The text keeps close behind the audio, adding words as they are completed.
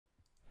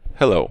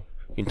Hello,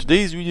 in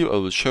today's video I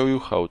will show you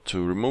how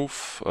to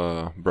remove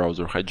a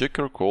browser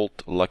hijacker called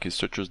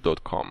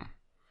luckysearches.com.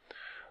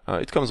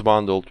 It comes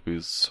bundled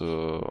with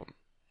software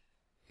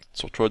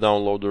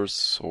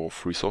downloaders or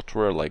free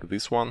software like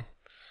this one.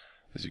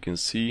 As you can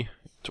see,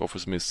 it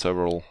offers me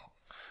several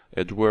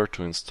adware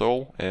to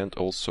install and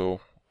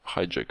also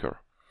hijacker.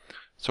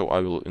 So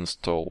I will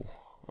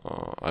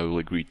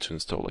agree to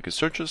install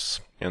luckysearches,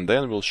 and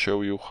then we'll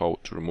show you how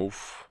to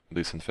remove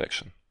this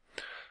infection.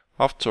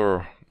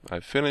 After I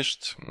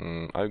finished,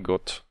 I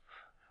got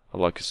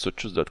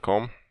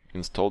luckysearches.com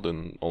installed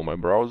in all my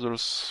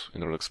browsers,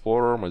 Internet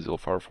Explorer,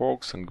 Mozilla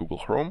Firefox and Google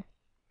Chrome,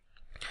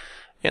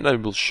 and I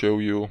will show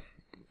you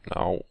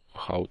now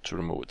how to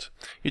remove it.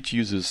 It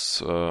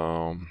uses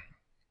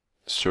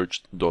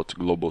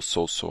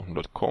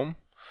search.globososo.com.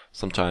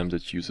 Sometimes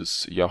it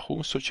uses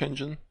Yahoo search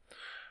engine,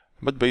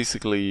 but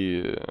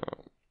basically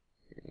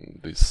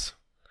this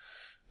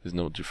is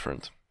no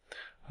different.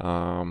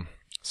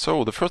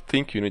 So the first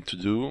thing you need to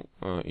do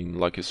in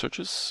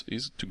luckysearches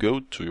is to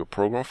go to your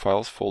program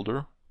files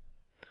folder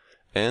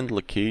and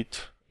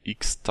locate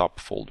XTab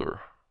folder.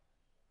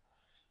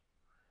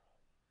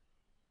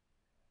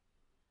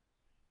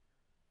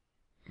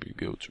 We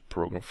go to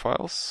program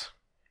files,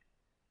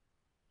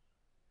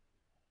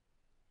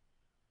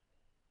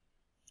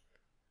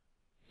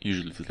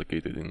 usually it is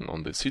located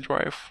on the C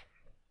drive,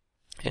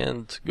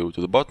 and go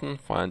to the button,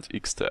 find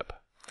XTab.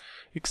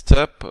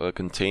 XTab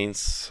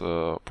contains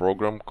a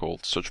program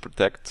called Search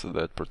Protect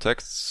that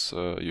protects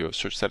your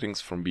search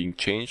settings from being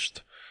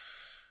changed.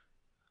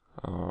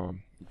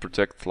 It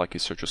protects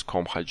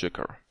luckysearches.com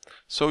hijacker.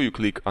 So you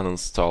click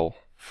uninstall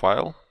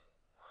file,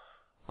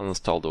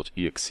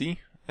 uninstall.exe,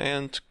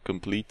 and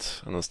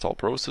complete uninstall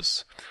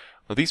process.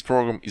 This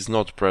program is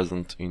not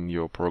present in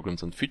your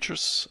programs and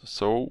features,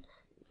 so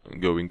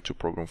going to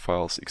program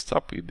files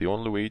XTab is the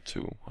only way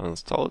to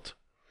uninstall it.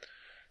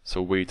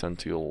 So wait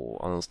until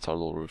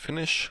uninstall will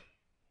finish,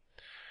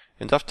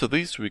 and after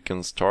this we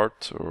can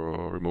start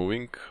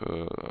removing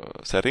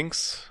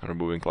settings,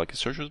 removing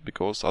luckysearches,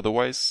 because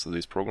otherwise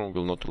this program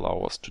will not allow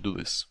us to do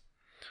this.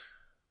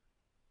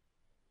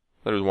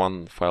 There is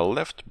one file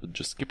left, but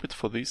just skip it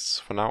for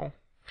now.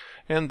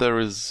 And there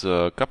is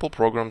a couple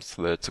programs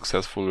that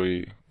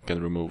successfully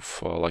can remove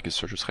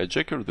luckysearches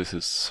hijacker. This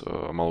is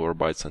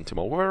Malwarebytes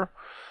Antimalware,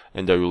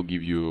 and I will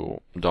give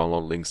you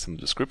download links in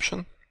the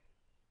description.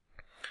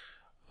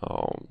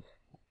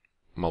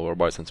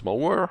 Malwarebytes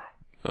Antimalware,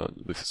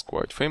 this is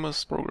quite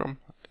famous program.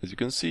 As you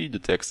can see,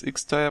 detects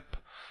XTab,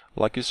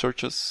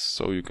 luckysearches,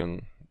 so you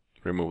can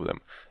remove them.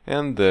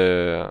 And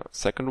the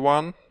second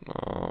one,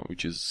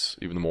 which is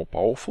even more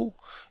powerful,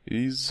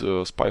 is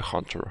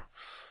SpyHunter.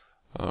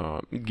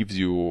 It gives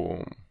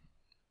you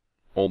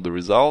all the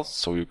results,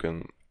 so you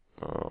can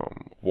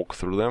walk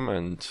through them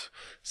and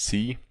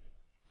see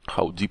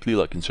how deeply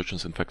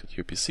luckysearches infected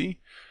your PC,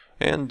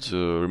 and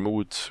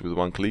remove it with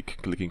one click,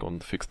 clicking on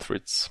fixed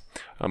threads.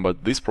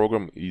 But this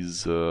program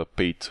is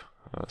paid.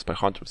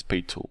 SpyHunter is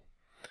paid tool.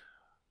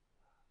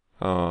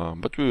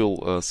 But we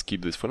will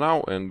skip this for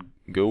now and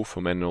go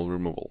for manual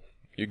removal.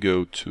 You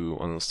go to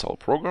uninstall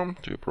program,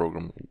 to your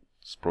program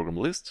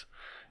list,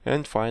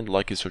 and find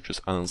luckysearches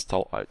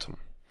uninstall item.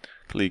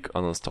 Click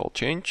uninstall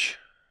change,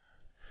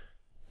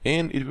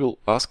 and it will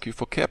ask you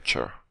for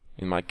captcha.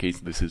 In my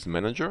case, this is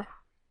manager,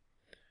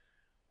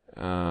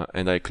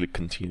 and I click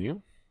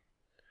continue.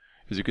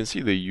 As you can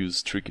see, they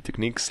use tricky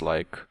techniques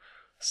like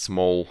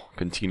small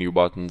continue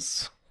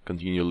buttons,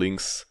 continue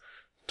links,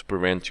 to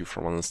prevent you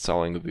from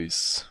uninstalling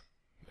this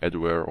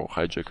adware or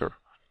hijacker.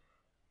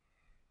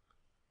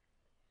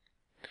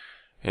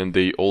 And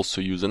they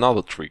also use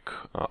another trick.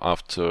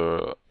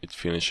 After it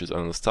finishes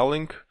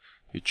uninstalling,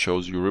 it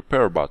shows you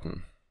repair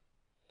button.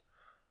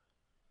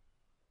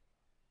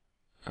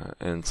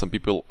 And some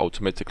people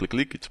automatically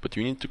click it, but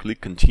you need to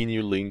click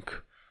continue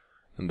link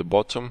in the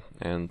bottom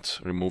and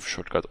remove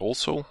shortcut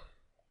also.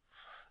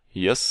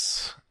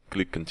 Yes,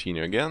 click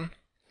continue again,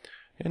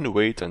 and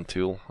wait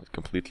until it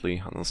completely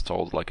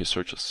uninstalls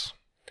luckysearches.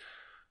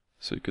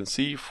 So you can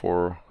see,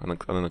 for an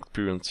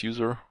inexperienced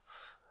user,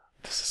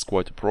 this is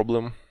quite a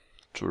problem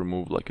to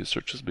remove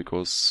luckysearches,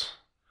 because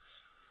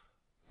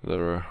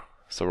there are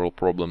several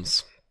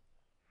problems.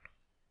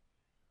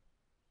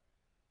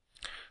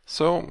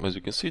 So, as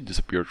you can see, it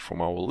disappeared from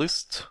our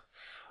list.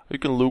 You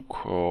can look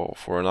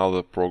for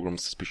another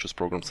programs, suspicious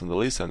programs in the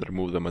list, and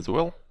remove them as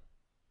well.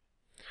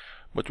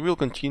 But we'll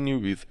continue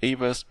with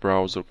Avast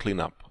Browser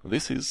Cleanup.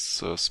 This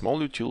is a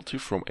small utility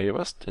from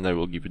Avast, and I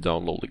will give you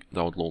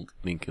download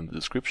link in the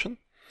description.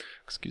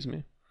 Excuse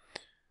me.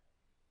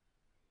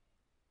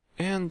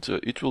 And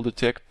it will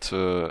detect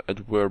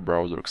adware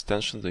browser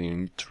extensions that you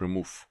need to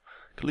remove.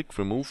 Click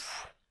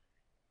remove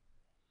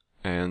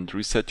and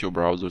reset your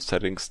browser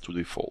settings to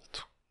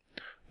default.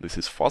 This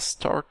is fast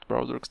start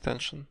browser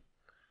extension.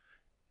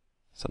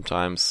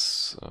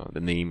 Sometimes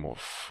the name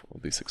of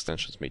these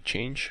extensions may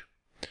change.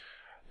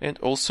 And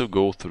also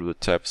go through the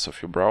tabs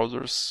of your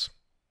browsers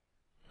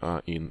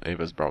in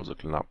Avast Browser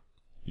Cleanup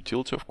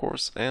utility, of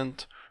course,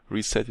 and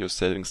reset your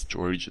settings to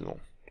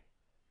original.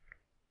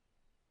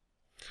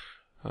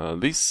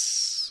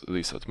 This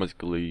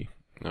automatically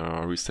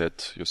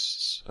reset your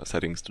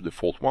settings to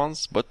default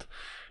ones, but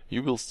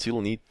you will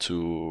still need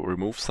to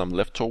remove some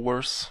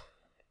leftovers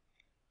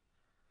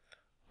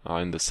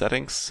in the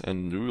settings,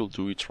 and we will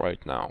do it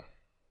right now.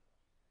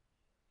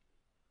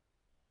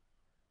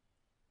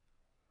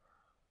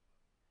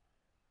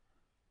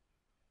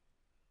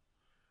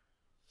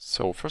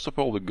 So first of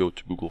all, we go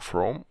to Google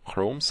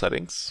Chrome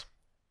settings.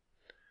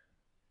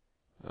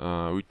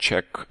 We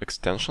check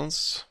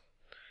extensions.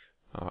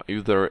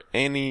 If there are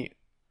any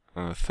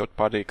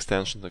third-party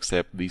extensions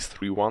except these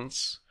three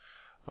ones,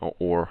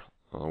 or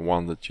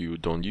one that you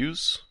don't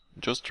use,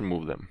 just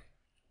remove them.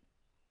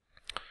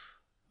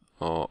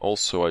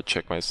 Also, I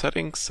check my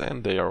settings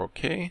and they are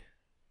okay.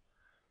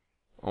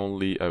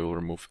 Only I will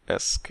remove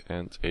ESC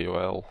and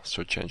AOL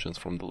search engines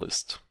from the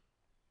list.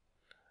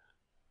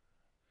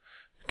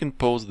 You can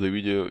pause the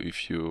video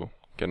if you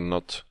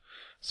cannot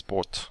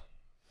spot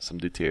some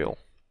detail.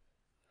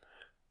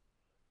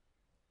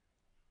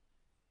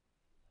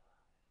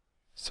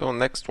 So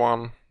next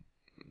one,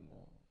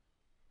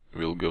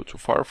 we'll go to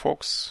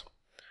Firefox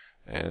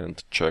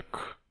and check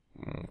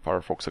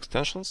Firefox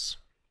extensions.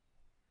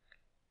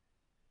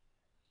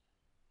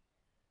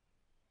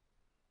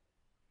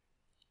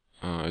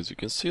 As you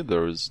can see,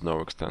 there is no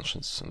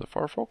extensions in the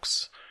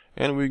Firefox,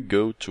 and we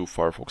go to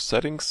Firefox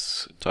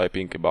settings,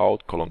 typing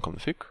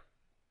about:config.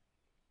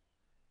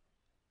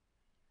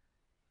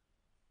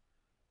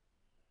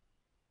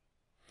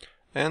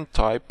 And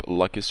type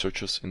Lucky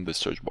Searches in the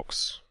search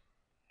box.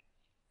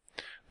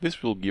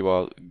 This will give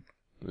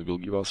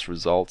us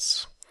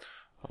results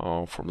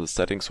from the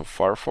settings of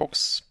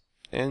Firefox,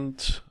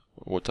 and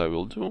what I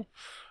will do,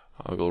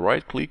 I will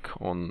right click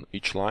on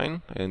each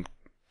line and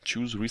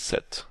choose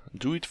reset.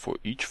 Do it for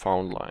each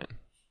found line.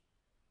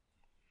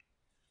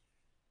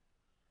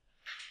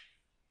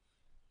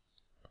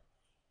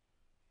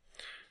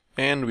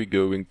 And we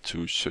go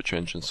into search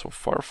engines of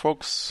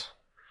Firefox.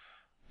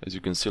 As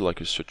you can see,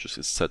 Lucky Searches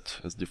is set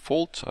as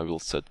default. I will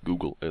set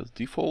Google as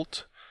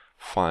default.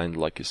 Find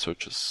Lucky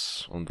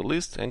Searches on the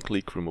list and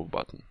click Remove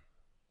button.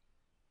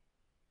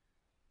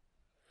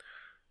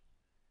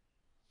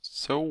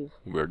 So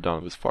we're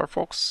done with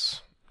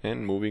Firefox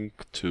and moving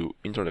to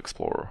Internet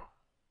Explorer.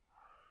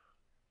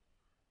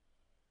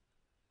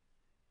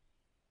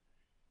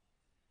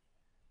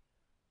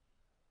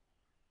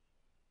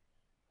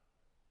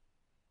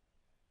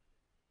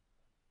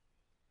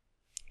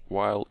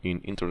 While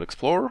in Internet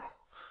Explorer,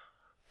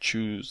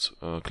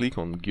 click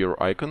on gear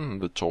icon in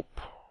the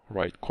top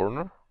right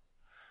corner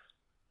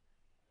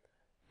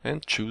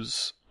and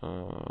choose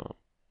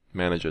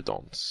Manage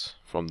Add-ons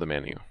from the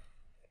menu.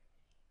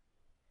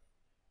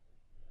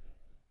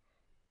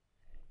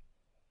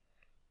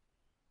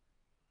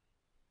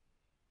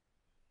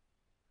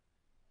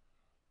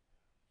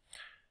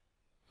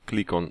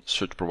 Click on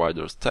Search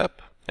Providers tab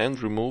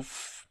and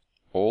remove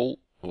all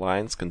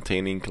lines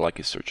containing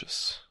Lucky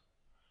Searches.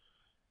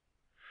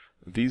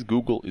 This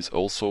Google is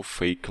also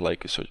fake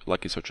Lucky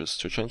Searches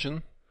search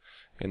engine,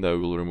 and I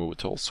will remove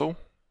it also.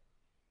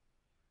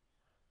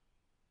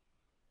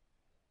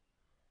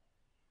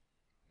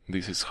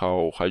 This is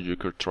how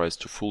hijacker tries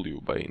to fool you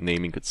by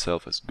naming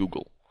itself as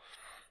Google.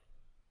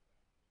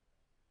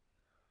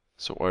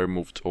 So I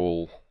removed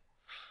all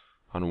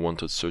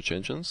unwanted search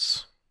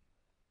engines,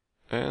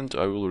 and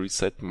I will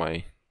reset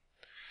my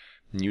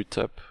new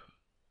tab,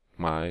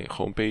 my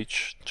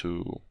homepage,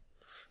 to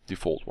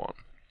default one.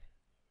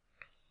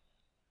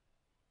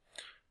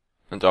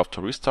 And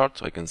after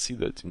restart, I can see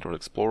that Internet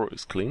Explorer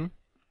is clean.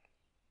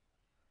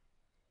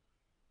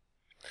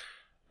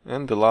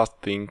 And the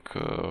last thing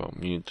you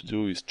need to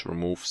do is to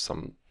remove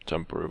some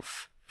temporary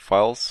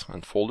files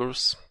and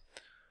folders.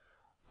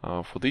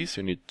 For this,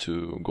 you need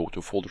to go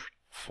to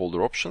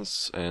folder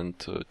options and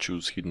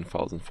choose hidden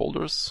files and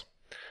folders,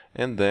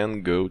 and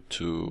then go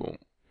to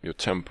your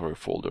temporary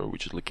folder,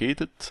 which is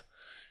located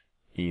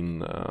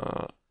in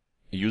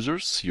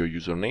users, your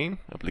username,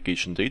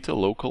 application data,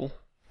 local,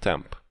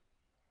 temp.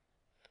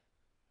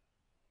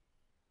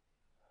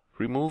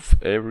 Remove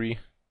every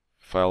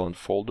file and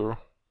folder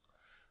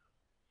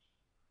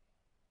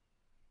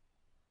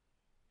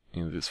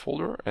in this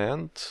folder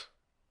and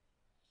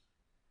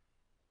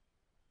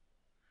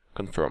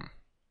confirm.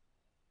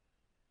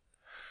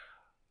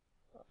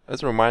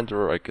 As a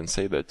reminder, I can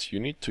say that you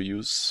need to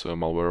use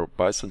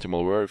Malwarebytes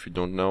Antimalware if you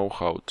don't know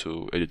how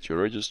to edit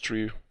your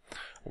registry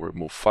or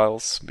remove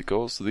files,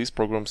 because these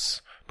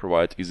programs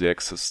provide easy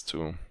access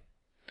to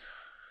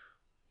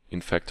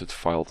infected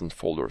files and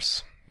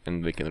folders,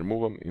 and they can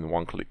remove them in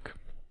one click.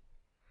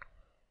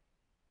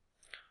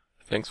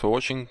 Thanks for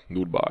watching,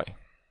 goodbye.